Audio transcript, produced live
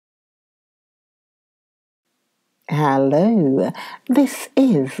Hello, this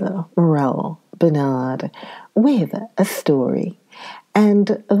is Raoul Bernard with a story,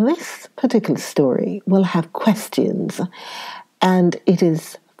 and this particular story will have questions, and it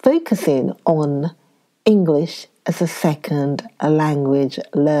is focusing on English as a second language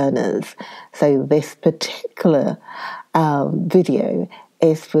learners. So this particular video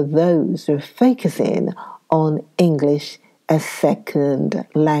is for those who are focusing on English as second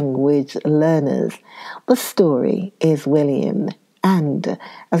language learners. The story is William, and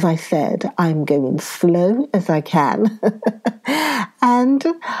as I said, I'm going slow as I can, and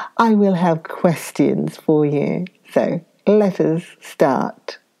I will have questions for you. So let us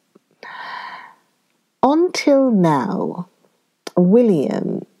start. Until now,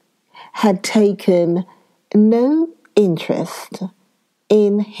 William had taken no interest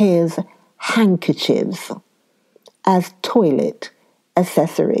in his handkerchiefs as toilet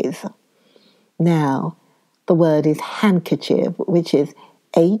accessories. Now, the word is handkerchief, which is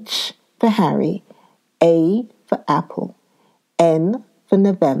H for Harry, A for Apple, N for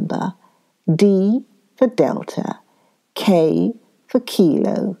November, D for Delta, K for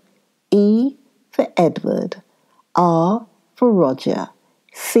Kilo, E for Edward, R for Roger,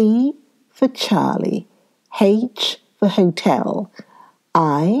 C for Charlie, H for Hotel,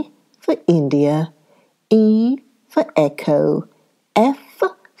 I for India, E for Echo, F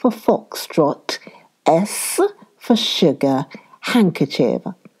for Foxtrot, S for Sugar, handkerchief.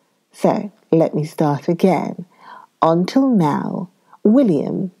 So let me start again. Until now,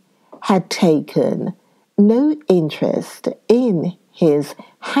 William had taken no interest in his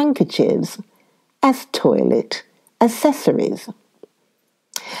handkerchiefs as toilet accessories.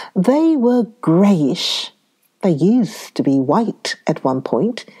 They were greyish. They used to be white at one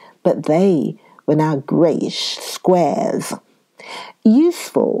point, but they were now greyish squares,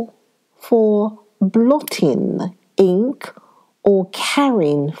 useful for blotting ink or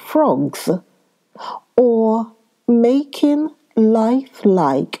carrying frogs or making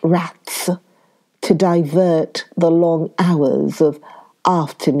lifelike rats to divert the long hours of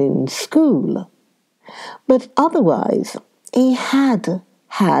afternoon school. But otherwise, he had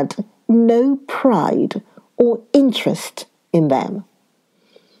no pride or interest in them.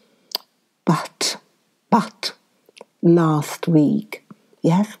 But, last week,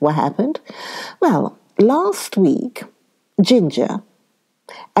 yes, what happened? Well, last week, Ginger,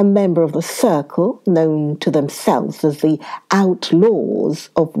 a member of the circle known to themselves as the Outlaws,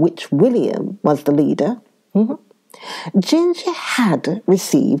 of which William was the leader, Ginger had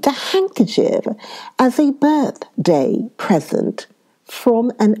received a handkerchief as a birthday present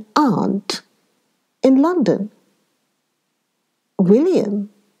from an aunt in London. William,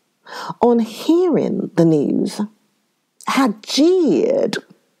 on hearing the news, had jeered,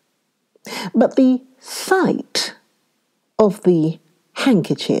 but the sight of the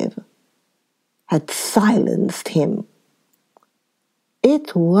handkerchief had silenced him.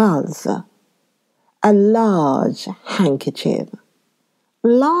 It was a large handkerchief,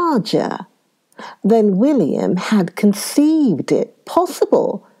 larger than William had conceived it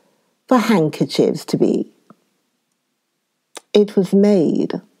possible for handkerchiefs to be. It was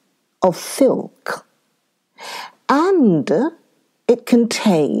made of silk, and it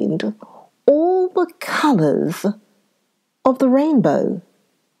contained all the colours of the rainbow.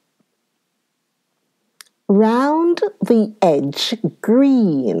 Round the edge,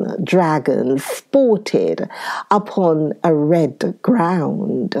 green dragons sported upon a red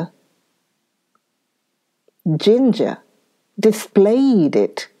ground. Ginger displayed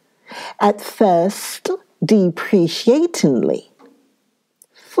it, at first depreciatingly,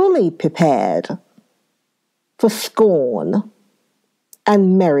 fully prepared for scorn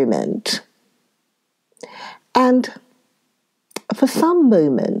and merriment. And for some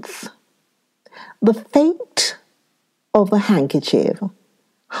moments, the fate of the handkerchief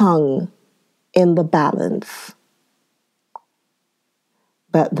hung in the balance.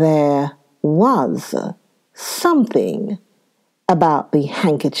 But there was something about the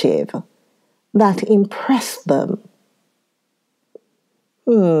handkerchief that impressed them.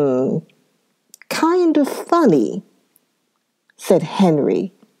 Kind of funny, said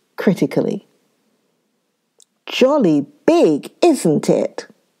Henry critically. Jolly big, isn't it?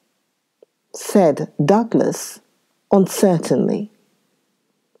 Said Douglas uncertainly.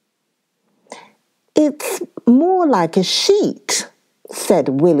 It's more like a sheet,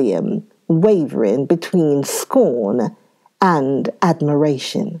 said William, wavering between scorn and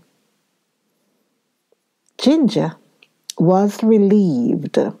admiration. Ginger was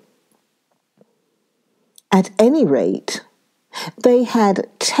relieved. At any rate, they had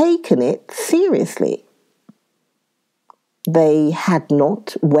taken it seriously. They had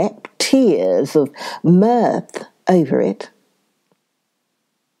not wept tears of mirth over it.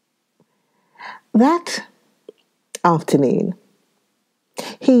 That afternoon,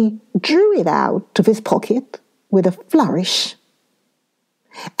 he drew it out of his pocket with a flourish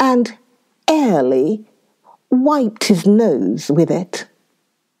and airily wiped his nose with it.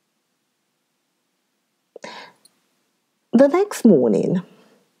 The next morning,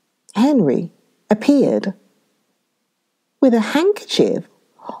 Henry appeared with a handkerchief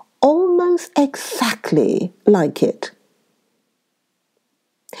almost exactly like it.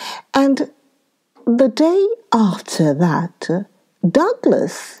 And the day after that,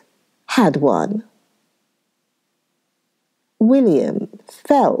 Douglas had one. William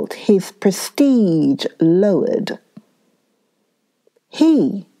felt his prestige lowered.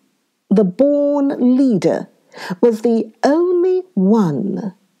 He, the born leader, was the only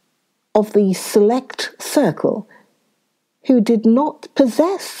one of the select circle who did not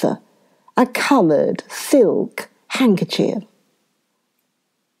possess a coloured silk handkerchief.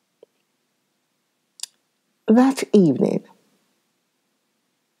 That evening,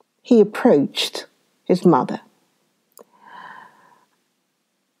 he approached his mother.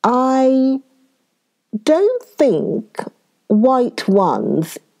 "I don't think white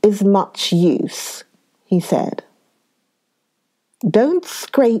ones is much use," he said. "Don't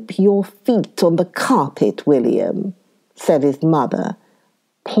scrape your feet on the carpet, William," said his mother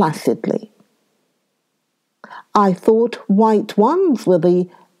placidly. "I thought white ones were the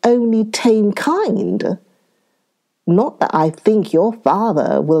only tame kind. Not that I think your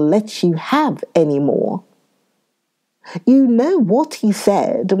father will let you have any more. You know what he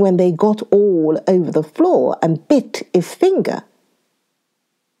said when they got all over the floor and bit his finger."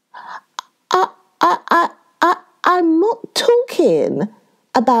 I'm not talking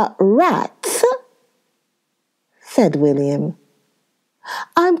about rats," said William.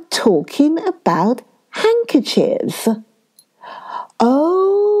 "I'm talking about handkerchiefs."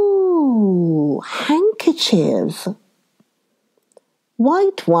 "Oh, handkerchiefs.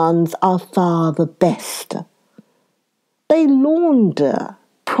 White ones are far the best. They launder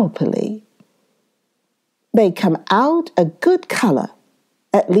properly. They come out a good colour.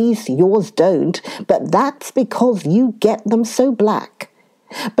 At least yours don't, but that's because you get them so black.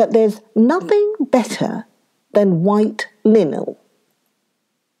 But there's nothing better than white linen."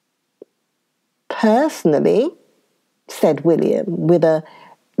 "Personally," said William with a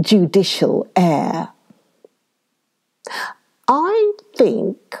judicial air, "I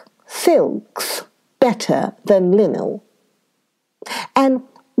think silk's better than linen. And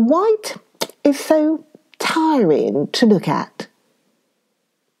white is so tiring to look at.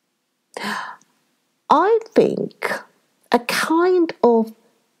 I think a kind of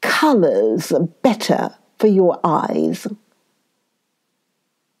colour's better for your eyes.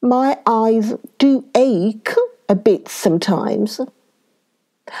 My eyes do ache a bit sometimes.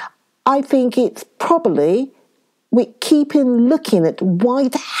 I think it's probably with keeping looking at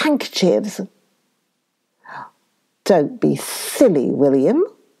white handkerchiefs." "Don't be silly, William.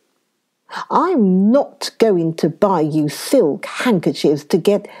 I'm not going to buy you silk handkerchiefs to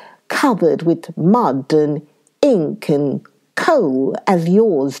get covered with mud and ink and coal as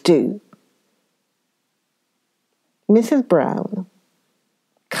yours do." Mrs. Brown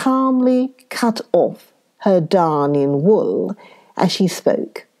calmly cut off her darning wool as she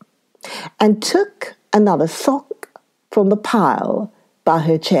spoke and took another sock from the pile by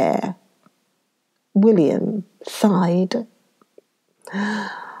her chair. William sighed.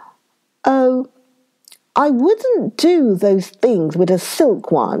 "Oh, I wouldn't do those things with a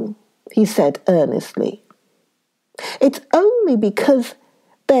silk one," he said earnestly. "It's only because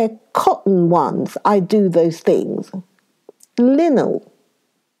they're cotton ones I do those things." "Linen,"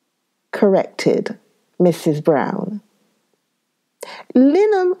 corrected Mrs. Brown.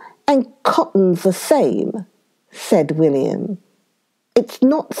 "Linen and cotton's the same," said William. "It's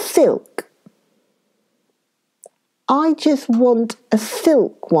not silk. I just want a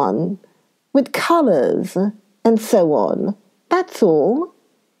silk one with colours and so on. That's all.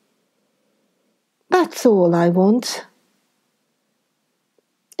 That's all I want.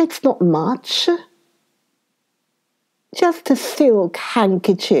 It's not much. Just a silk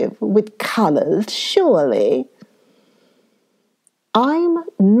handkerchief with colours, surely." "I'm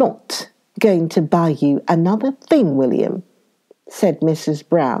not going to buy you another thing, William," said Mrs.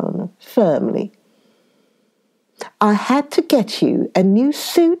 Brown firmly. "I had to get you a new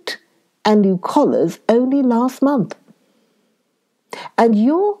suit and new collars only last month. And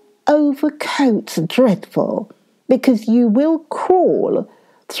your overcoat's dreadful because you will crawl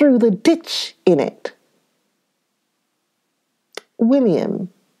through the ditch in it." William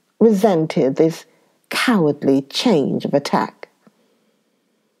resented this cowardly change of attack.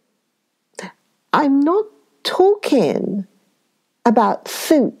 I'm not talking about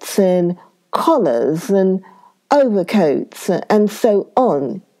suits and collars and overcoats and so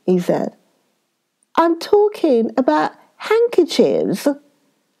on, he said. I'm talking about handkerchiefs.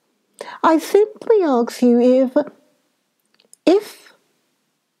 I simply ask you if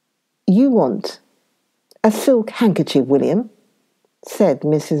you want a silk handkerchief, William, said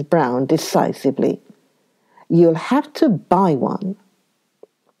Mrs. Brown decisively, you'll have to buy one.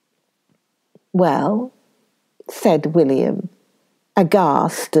 Well, said William,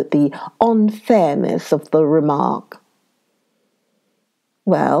 aghast at the unfairness of the remark.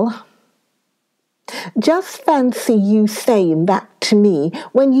 Well, just fancy you saying that to me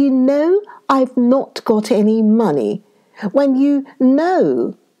when you know I've not got any money, when you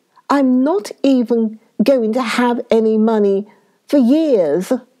know I'm not even going to have any money for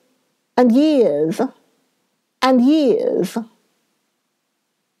years and years and years.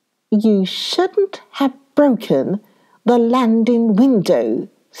 You shouldn't have broken the landing window,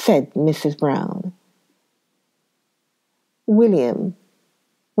 said Mrs. Brown. William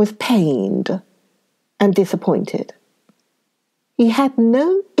was pained and disappointed. He had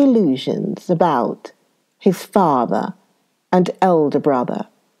no illusions about his father and elder brother,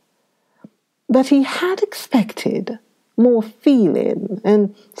 but he had expected more feeling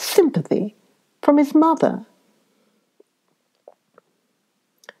and sympathy from his mother.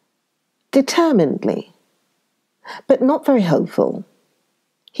 Determinedly, but not very hopeful,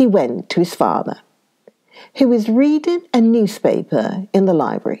 he went to his father, who was reading a newspaper in the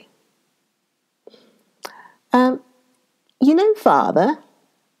library. You know, Father,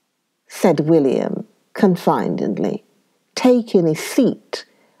 said William confidingly, taking his seat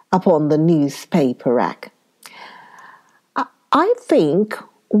upon the newspaper rack, I think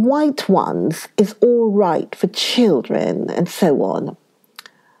white ones is all right for children and so on.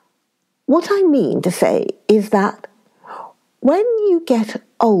 What I mean to say is that when you get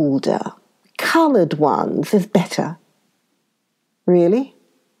older, coloured ones is better. Really?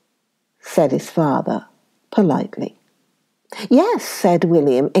 Said his father politely. Yes, said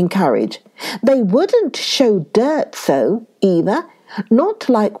William, encouraged. They wouldn't show dirt so, either, not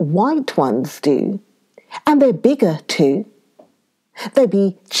like white ones do. And they're bigger too. They'd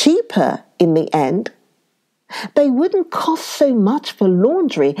be cheaper in the end. They wouldn't cost so much for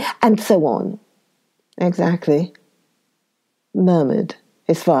laundry and so on. Exactly, murmured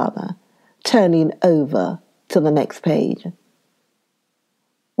his father, turning over to the next page.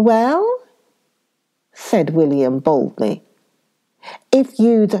 Well, said William boldly, if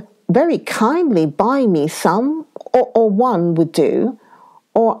you'd very kindly buy me some, or one would do,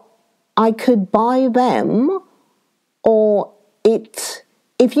 or I could buy them, or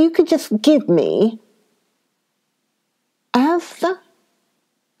if you could just give me, as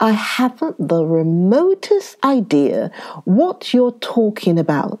I haven't the remotest idea what you're talking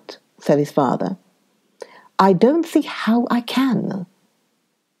about, said his father. I don't see how I can.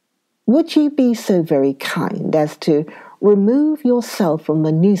 Would you be so very kind as to remove yourself from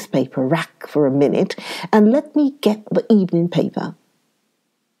the newspaper rack for a minute and let me get the evening paper?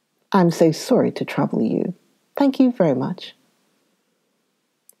 I'm so sorry to trouble you. Thank you very much.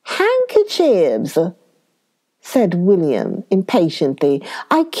 Handkerchiefs, said William impatiently.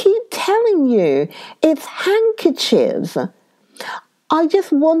 I keep telling you, it's handkerchiefs. I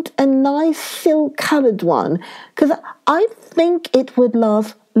just want a nice silk-coloured one because I think it would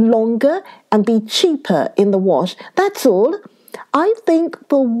last longer and be cheaper in the wash. That's all. I think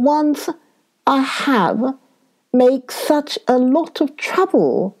the ones I have make such a lot of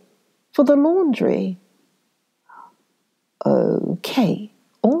trouble for the laundry. Okay,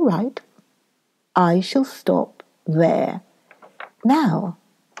 all right. I shall stop there. Now,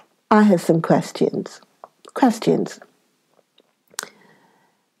 I have some questions.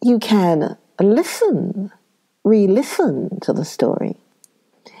 You can re-listen to the story.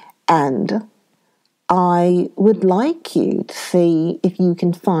 And I would like you to see if you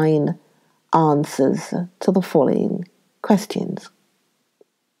can find answers to the following questions.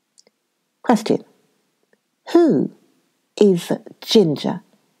 Question: who is Ginger?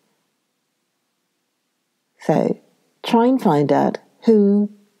 So try and find out who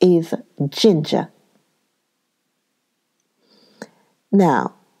is Ginger.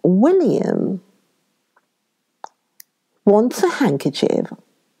 Now, William wants a handkerchief,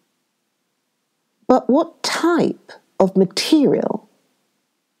 but what type of material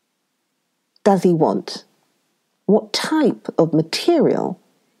does he want? What type of material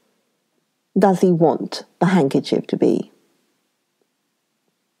does he want the handkerchief to be?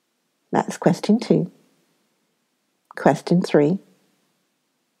 That's question 2. Question 3.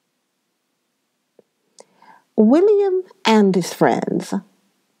 William and his friends,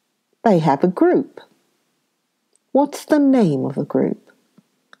 they have a group. What's the name of the group?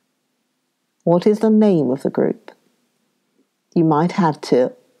 What is the name of the group? You might have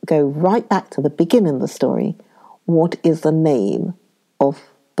to go right back to the beginning of the story. What is the name of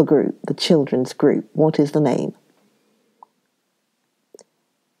the group, the children's group? What is the name?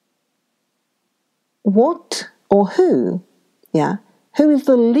 What or who? Yeah, who is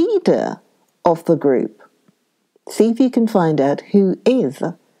the leader of the group? See if you can find out who is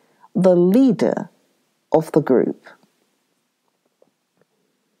the leader of the group.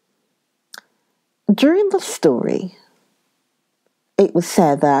 During the story, it was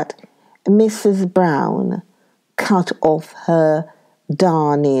said that Mrs. Brown cut off her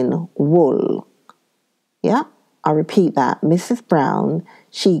darning wool. Yeah, I repeat that. Mrs. Brown,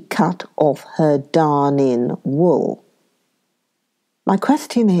 she cut off her darning wool. My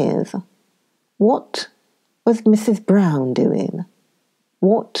question is, what was Mrs. Brown doing?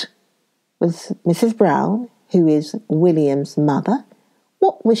 What was Mrs. Brown, who is William's mother,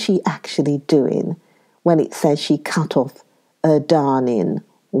 what was she actually doing when it says she cut off her darning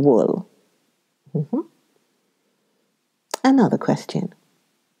wool? Another question.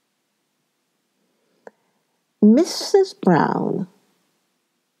 Mrs. Brown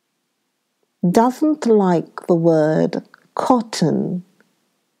doesn't like the word cotton,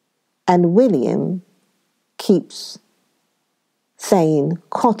 and William keeps saying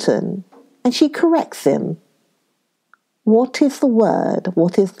cotton, and she corrects him. What is the word?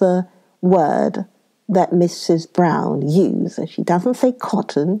 What is the word that Mrs. Brown uses? She doesn't say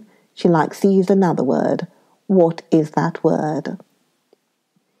cotton. She likes to use another word. What is that word?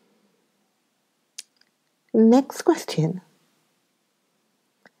 Next question.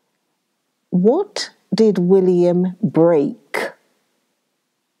 What did William break?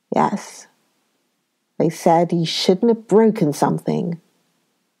 Yes, they said he shouldn't have broken something.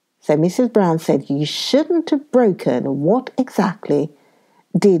 So Mrs. Brown said you shouldn't have broken. What exactly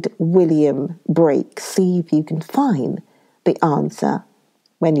did William break? See if you can find the answer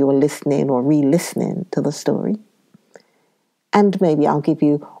when you're listening or re-listening to the story. And maybe I'll give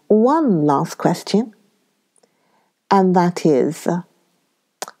you one last question. And that is,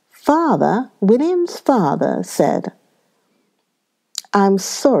 William's father said, I'm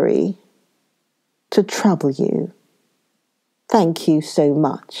sorry to trouble you. Thank you so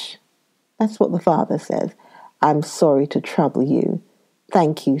much. That's what the father says. I'm sorry to trouble you.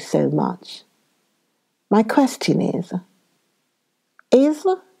 Thank you so much. My question is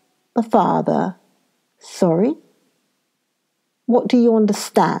the father sorry? What do you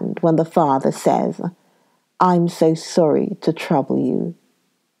understand when the father says, I'm so sorry to trouble you?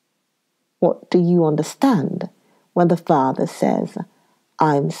 What do you understand when the father says,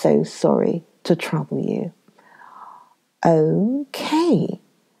 I'm so sorry to trouble you? Okay,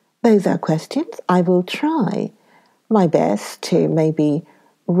 those are questions. I will try my best to maybe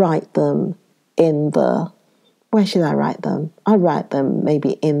write them in the, where should I write them? I write them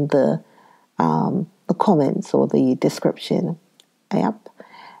maybe in the comments or the description. Yep.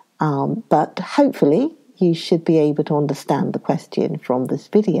 But hopefully you should be able to understand the question from this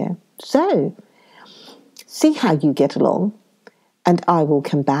video. So, see how you get along, and I will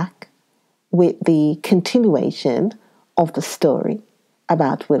come back with the continuation of the story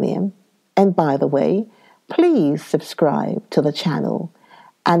about William. And by the way, please subscribe to the channel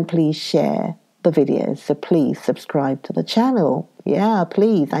and please share the videos. So please subscribe to the channel. Yeah,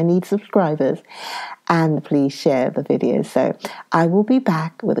 please, I need subscribers. And please share the videos. So I will be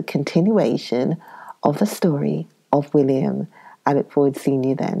back with a continuation of the story of William. I look forward to seeing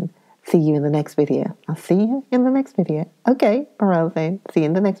you then. See you in the next video. I'll see you in the next video. Okay, Morale saying, see you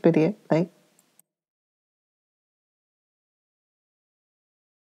in the next video. Bye.